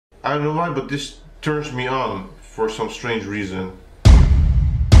I don't know why, but this turns me on for some strange reason.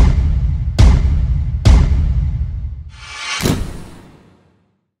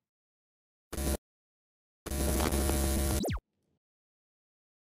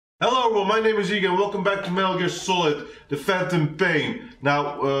 Hello everyone, my name is Egan, welcome back to Metal Gear Solid, The Phantom Pain.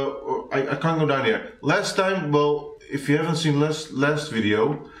 Now, I can't go down here. Last time, well, if you haven't seen last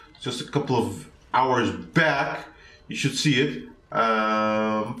video, just a couple of hours back, you should see it.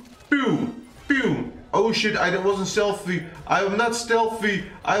 Pew! Pew! Oh shit, I wasn't stealthy. I am not stealthy.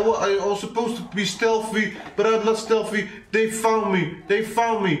 I was supposed to be stealthy, but I'm not stealthy. They found me. They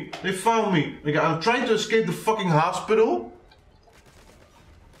found me. They found me. Like, I'm trying to escape the fucking hospital.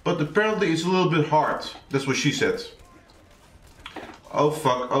 But apparently it's a little bit hard. That's what she said. Oh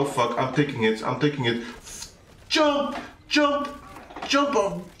fuck, I'm taking it, Jump! Jump! Jump!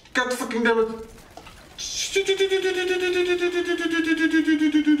 Oh, god fucking damn it.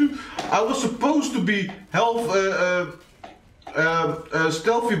 I was supposed to be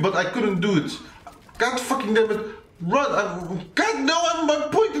stealthy, but I couldn't do it. God fucking damn it. Run! God no, I'm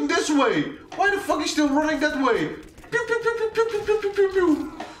pointing this way! Why the fuck is he still running that way? Pew, pew, pew, pew, pew, pew, pew, pew,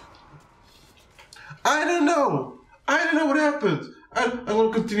 pew. I don't know what happened. I'm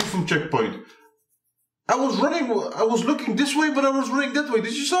gonna continue from checkpoint. I was looking this way, but I was running that way.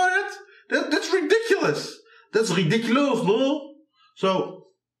 Did you saw that? That's ridiculous. That's ridiculous, no? So,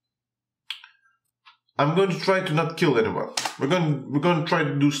 I'm going to try to not kill anyone. We're going to try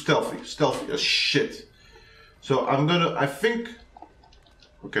to do stealthy as shit. So I think,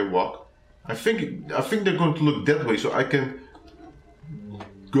 okay, walk. I think they're going to look that way, so I can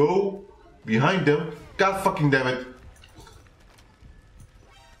go behind them. God fucking damn it.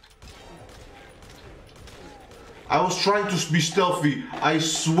 I was trying to be stealthy. I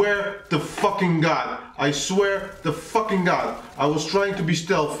swear to fucking God. I swear to fucking God. I was trying to be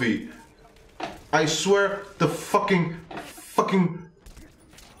stealthy. I swear to fucking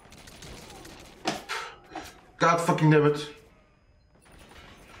God fucking damn it.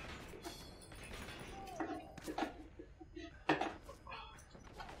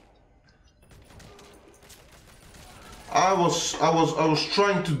 I was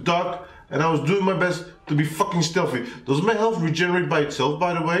trying to duck and I was doing my best to be fucking stealthy. Does my health regenerate by itself,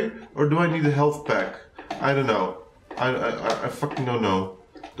 by the way? Or do I need a health pack? I don't know. I fucking don't know.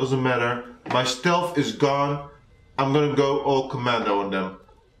 Doesn't matter. My stealth is gone. I'm gonna go all commando on them.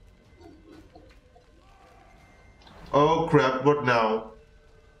 Oh crap, what now?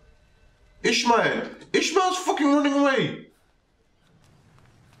 Ishmael! Ishmael's fucking running away!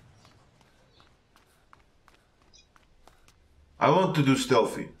 I want to do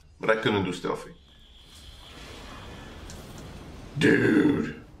stealthy, but I couldn't do stealthy.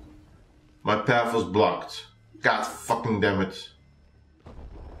 Dude! My path was blocked. God fucking damn it.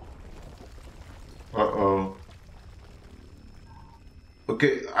 Uh-oh.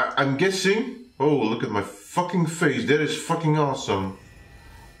 Okay, I'm guessing... Oh, look at my fucking face. That is fucking awesome.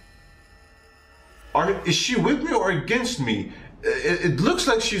 Is she with me or against me? It looks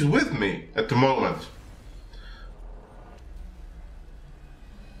like she's with me at the moment.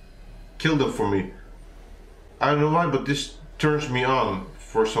 Kill them for me. I don't know why, but this turns me on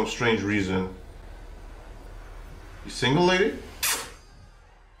for some strange reason. You single, lady?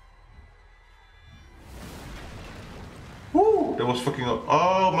 Woo! That was fucking up.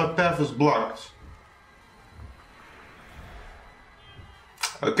 Oh, my path is blocked.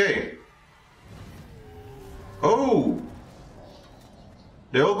 Okay. Oh!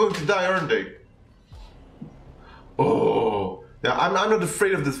 They're all going to die, aren't they? Oh! Yeah, I'm not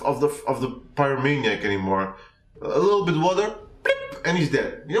afraid of the pyromaniac anymore. A little bit water, blip, and he's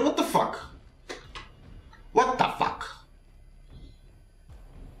dead. You know what the fuck? What the fuck?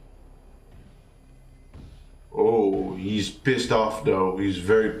 Oh, he's pissed off though. He's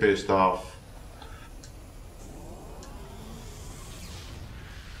very pissed off.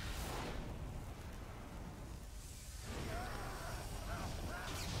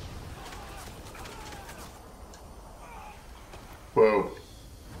 Whoa.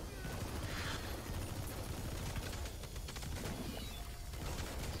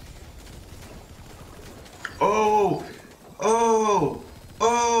 Oh! Oh!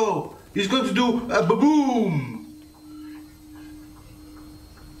 Oh! He's going to do a boom!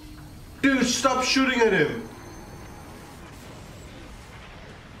 Dude, stop shooting at him!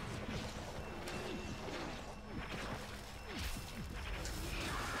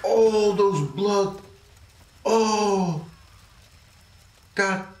 Oh, those blood! Oh!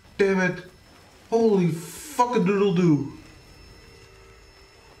 God damn it! Holy fuck-a-doodle-doo!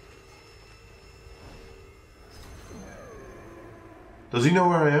 Does he know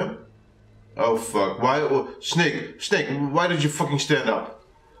where I am? Oh fuck! Why, Snake? Why did you fucking stand up?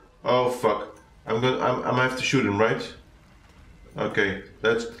 Oh fuck! I'm gonna have to shoot him, right? Okay,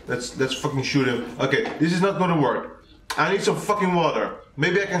 let's fucking shoot him. Okay, this is not gonna work. I need some fucking water.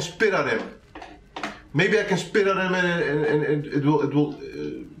 Maybe I can spit at him. Maybe I can spit at him and it will.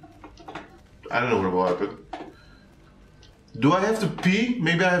 I don't know what will happen. Do I have to pee?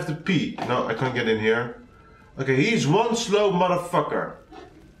 Maybe I have to pee. No, I can't get in here. Okay, he's one slow motherfucker.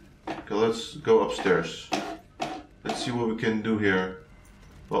 Okay, let's go upstairs. Let's see what we can do here.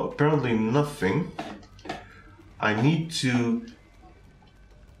 Well, apparently nothing. I need to...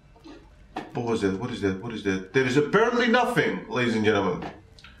 What was that? What is that? What is that? There is apparently nothing, ladies and gentlemen.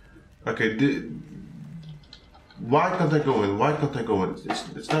 Okay, why can't I go in? Why can't I go in?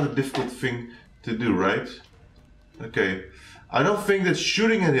 It's not a difficult thing to do, right? Okay, I don't think that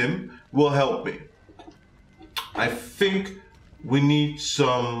shooting at him will help me. I think we need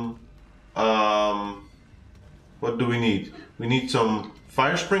some... what do we need? We need some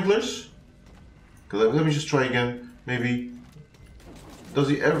fire sprinklers. Okay, let me just try again. Maybe... Does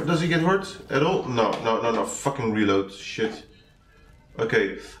he get hurt at all? No. Fucking reload. Shit.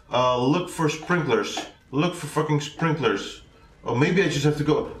 Okay. Look for sprinklers. Look for fucking sprinklers. Oh, maybe I just have to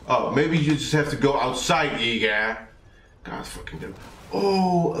go... Oh, maybe you just have to go outside, yeah. God fucking damn.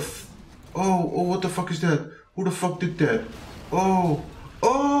 Oh, what the fuck is that? Who the fuck did that? Oh!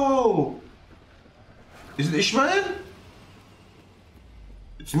 Is it Ishmael?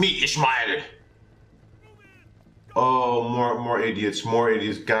 It's me, Ishmael. Oh, more idiots,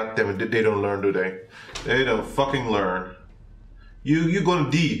 God damn it, they don't learn, do they? They don't fucking learn. You're gonna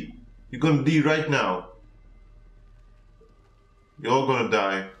D. You're gonna D right now. You're all gonna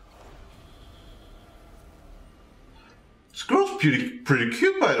die. This girl's pretty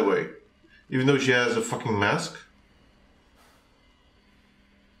cute, by the way. Even though she has a fucking mask.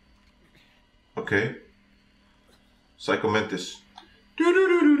 Okay. Psycho Mantis.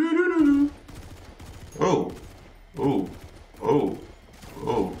 Oh.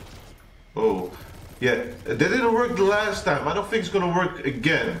 Yeah, that didn't work the last time. I don't think it's gonna work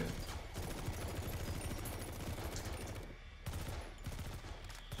again.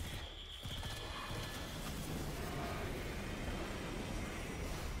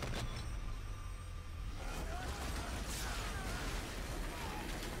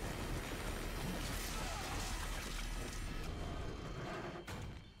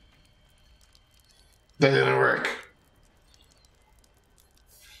 That didn't work.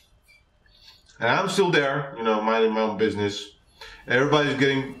 And I'm still there, you know, minding my own business. Everybody's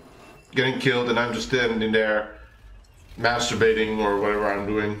getting killed, and I'm just standing there, masturbating or whatever I'm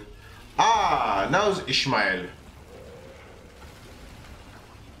doing. Ah, now it's Ishmael.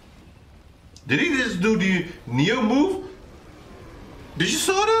 Did he just do the Neo move? Did you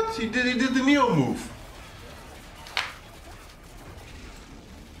saw that? He did the Neo move.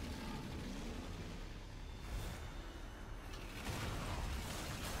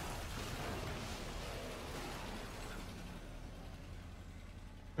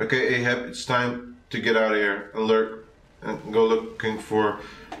 Okay, Ahab, it's time to get out of here and lurk and go looking for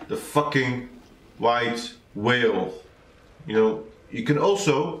the fucking white whale. You know, you can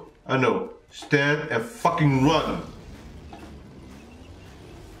also, I know, stand and fucking run.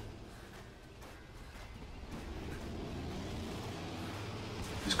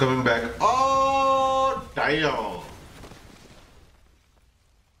 He's coming back. Oh, damn.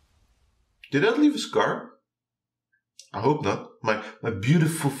 Did I leave a scar? I hope not. My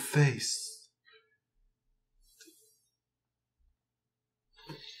beautiful face.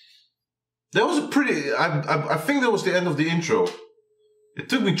 That was a pretty... I think that was the end of the intro. It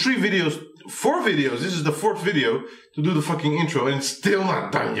took me 4 videos. This is the 4th video to do the fucking intro, and it's still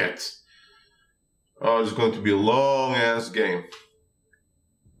not done yet. Oh, it's going to be a long ass game.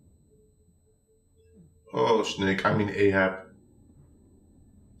 Oh, Snake. I mean Ahab.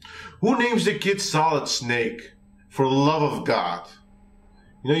 Who names the kid Solid Snake? For the love of God.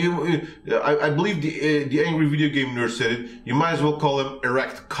 You know, I believe the angry video game nerd said it. You might as well call him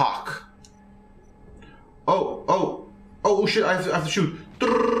Erect Cock. Oh shit, I have to shoot.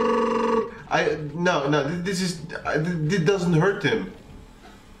 No, this doesn't hurt him.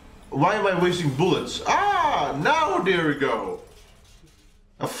 Why am I wasting bullets? Ah, now there we go.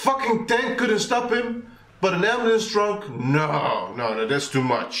 A fucking tank couldn't stop him, but an ambulance trunk? No, that's too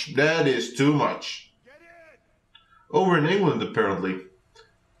much. That is too much. Over in England, apparently,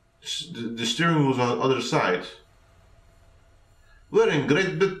 the steering was on the other side. We're in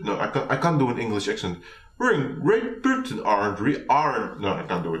Great Britain. No, I can't do an English accent. We're in Great Britain, aren't we? No, I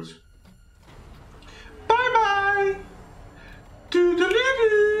can't do it. Bye bye.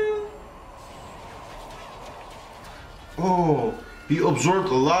 Oh, he absorbed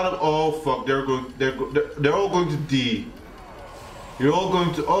a lot of. Oh fuck! They're all going to D. You're all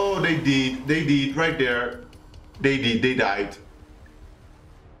going to. Oh, they did right there. They died.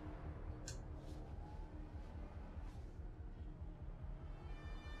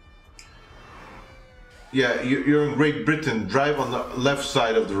 Yeah, you're in Great Britain. Drive on the left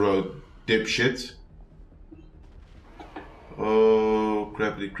side of the road, dipshit. Oh,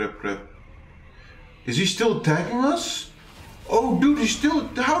 crappity crap. Is he still attacking us? Oh, dude, he's still.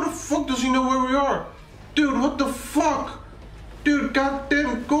 How the fuck does he know where we are? Dude, what the fuck? Dude,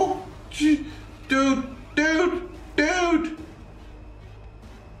 goddamn, go. Dude.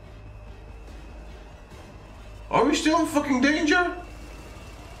 Are we still in fucking danger?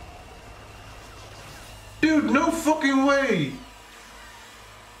 Dude, no fucking way!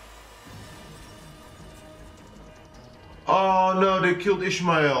 Oh no, they killed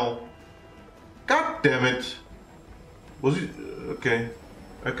Ishmael. God damn it. Was he? Okay,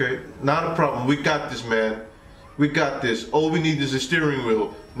 not a problem. We got this, man. We got this. All we need is a steering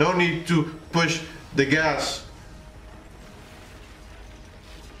wheel. No need to push the gas.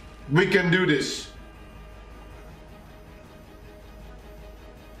 We can do this.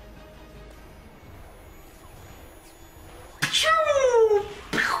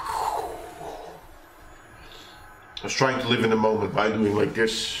 I was trying to live in the moment by doing like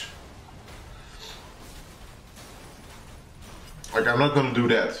this. Like, I'm not gonna do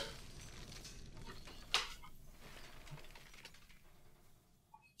that.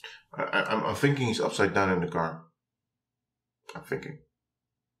 I'm thinking he's upside down in the car. I'm thinking.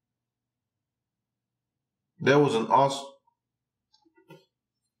 That was an awesome...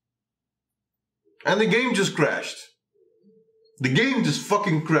 And the game just crashed. The game just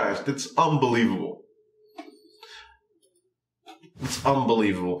fucking crashed. It's unbelievable. It's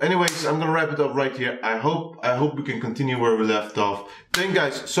unbelievable. Anyways, I'm gonna wrap it up right here. I hope we can continue where we left off. Thank you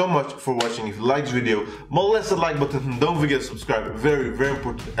guys so much for watching. If you liked this video, molest the like button. Don't forget to subscribe. Very, very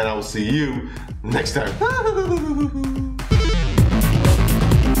important. And I will see you next time.